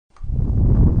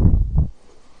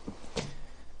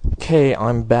Okay,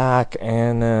 I'm back,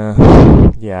 and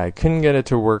yeah, I couldn't get it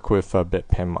to work with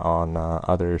BitPim on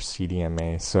other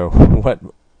CDMA. So what?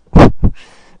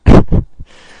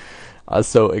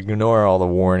 So ignore all the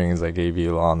warnings I gave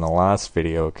you on the last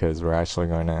video, because we're actually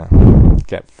going to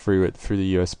get through it through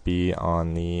the USB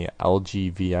on the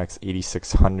LG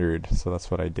VX8600. So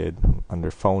that's what I did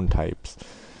under phone types.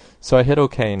 So I hit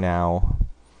OK now.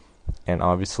 And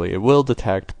obviously it will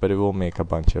detect, but it will make a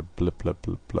bunch of blip blip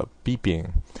blip blip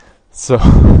beeping. So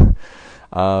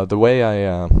the way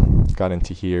I got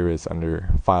into here is under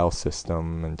File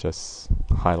System and just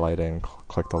highlight it and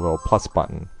click the little plus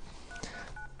button.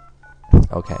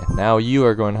 Okay, now you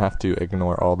are going to have to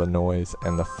ignore all the noise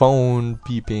and the phone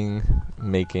beeping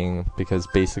making, because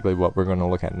basically what we're going to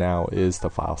look at now is the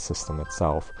file system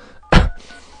itself.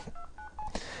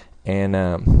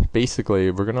 And basically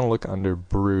we're going to look under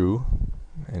brew,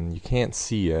 and you can't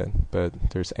see it, but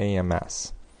there's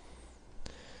AMS.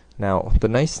 Now the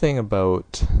nice thing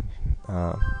about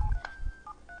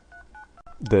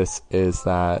this is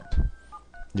that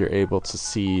you're able to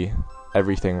see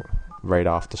everything right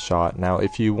off the shot. Now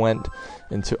if you went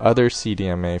into other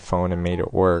CDMA phone and made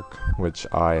it work, which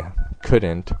I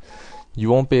couldn't, you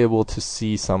won't be able to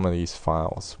see some of these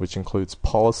files, which includes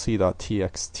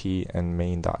policy.txt and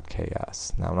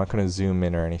main.ks. Now I'm not going to zoom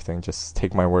in or anything, just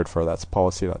take my word for it. That's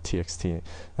policy.txt,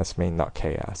 that's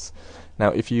main.ks. Now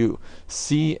if you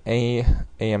see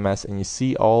AMS and you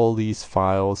see all these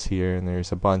files here, and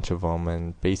there's a bunch of them,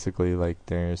 and basically like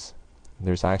there's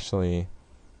actually,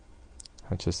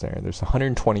 there's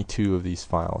 122 of these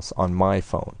files on my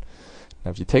phone.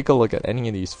 Now if you take a look at any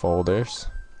of these folders,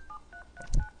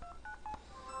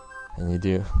 and you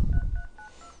do.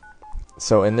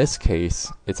 So in this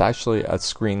case, it's actually a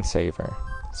screensaver.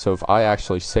 So if I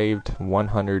actually saved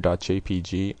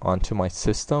 100.jpg onto my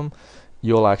system,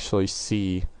 you'll actually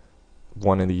see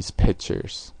one of these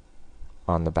pictures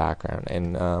on the background.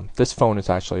 And this phone is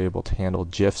actually able to handle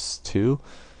GIFs too.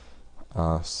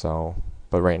 But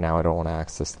right now I don't want to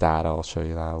access that. I'll show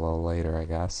you that a little later, I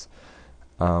guess.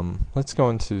 Let's go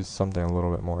into something a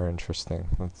little bit more interesting.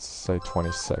 Let's say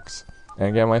 26. And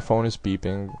again, my phone is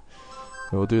beeping.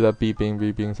 It will do that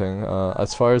beeping thing.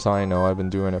 As far as I know, I've been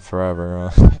doing it forever.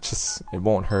 It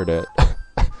won't hurt it,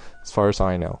 as far as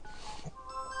I know.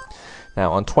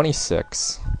 Now on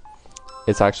 26,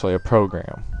 it's actually a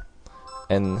program,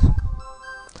 and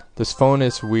this phone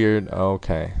is weird.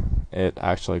 Okay, it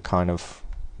actually kind of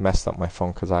messed up my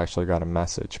phone because I actually got a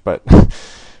message. But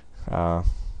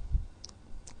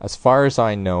as far as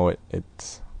I know, it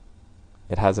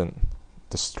hasn't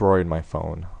destroyed my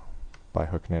phone by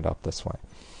hooking it up this way.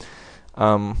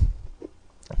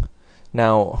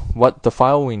 Now what the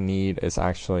file we need is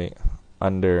actually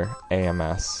under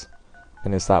AMS,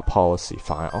 and it's that policy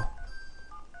file.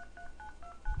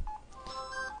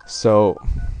 So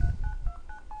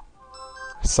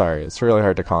sorry, it's really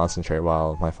hard to concentrate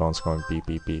while my phone's going beep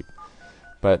beep beep.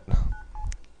 But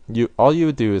all you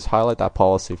would do is highlight that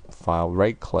policy file,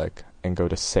 right click, and go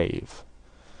to save.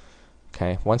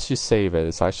 Okay, once you save it,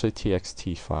 it's actually a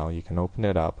TXT file. You can open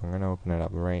it up. I'm going to open it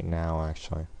up right now,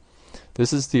 actually.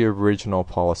 This is the original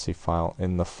policy file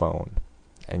in the phone.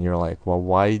 And you're like, well,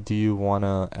 why do you want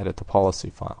to edit the policy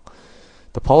file?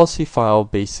 The policy file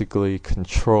basically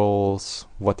controls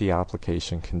what the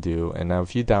application can do. And now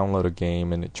if you download a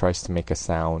game and it tries to make a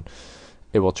sound,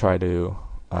 it will try to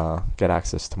get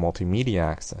access to multimedia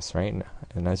access, right?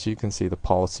 And as you can see, the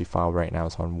policy file right now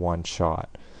is on one shot.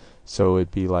 So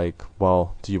it'd be like,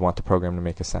 well, do you want the program to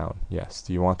make a sound? Yes.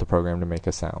 Do you want the program to make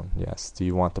a sound? Yes. Do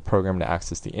you want the program to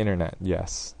access the internet?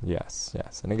 Yes, yes,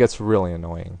 yes. And it gets really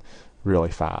annoying really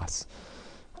fast.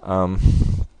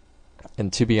 And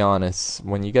to be honest,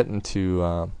 when you get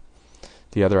into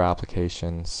the other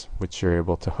applications which you're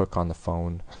able to hook on the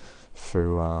phone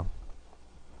through,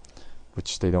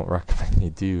 which they don't recommend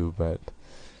you do, but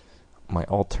my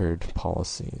altered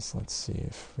policies. Let's see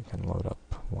if we can load up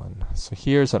one. So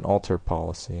here's an altered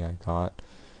policy I got,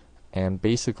 and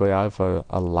basically I've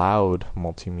allowed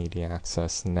multimedia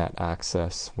access, net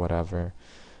access, whatever.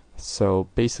 So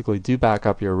basically do back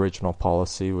up your original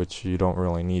policy, which you don't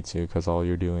really need to, because all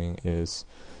you're doing is,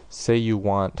 say you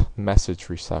want message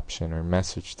reception or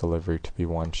message delivery to be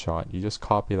one shot, you just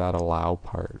copy that allow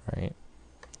part, right?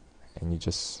 And you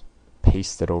just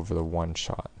paste it over the one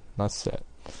shot. That's it.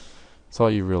 That's all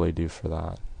you really do for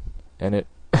that. And it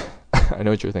I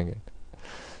know what you're thinking.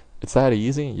 It's that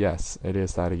easy? Yes, it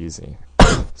is that easy.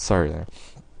 Sorry there.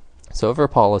 So over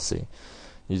policy,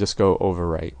 you just go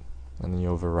overwrite, and then you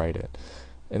overwrite it.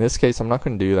 In this case, I'm not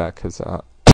going to do that because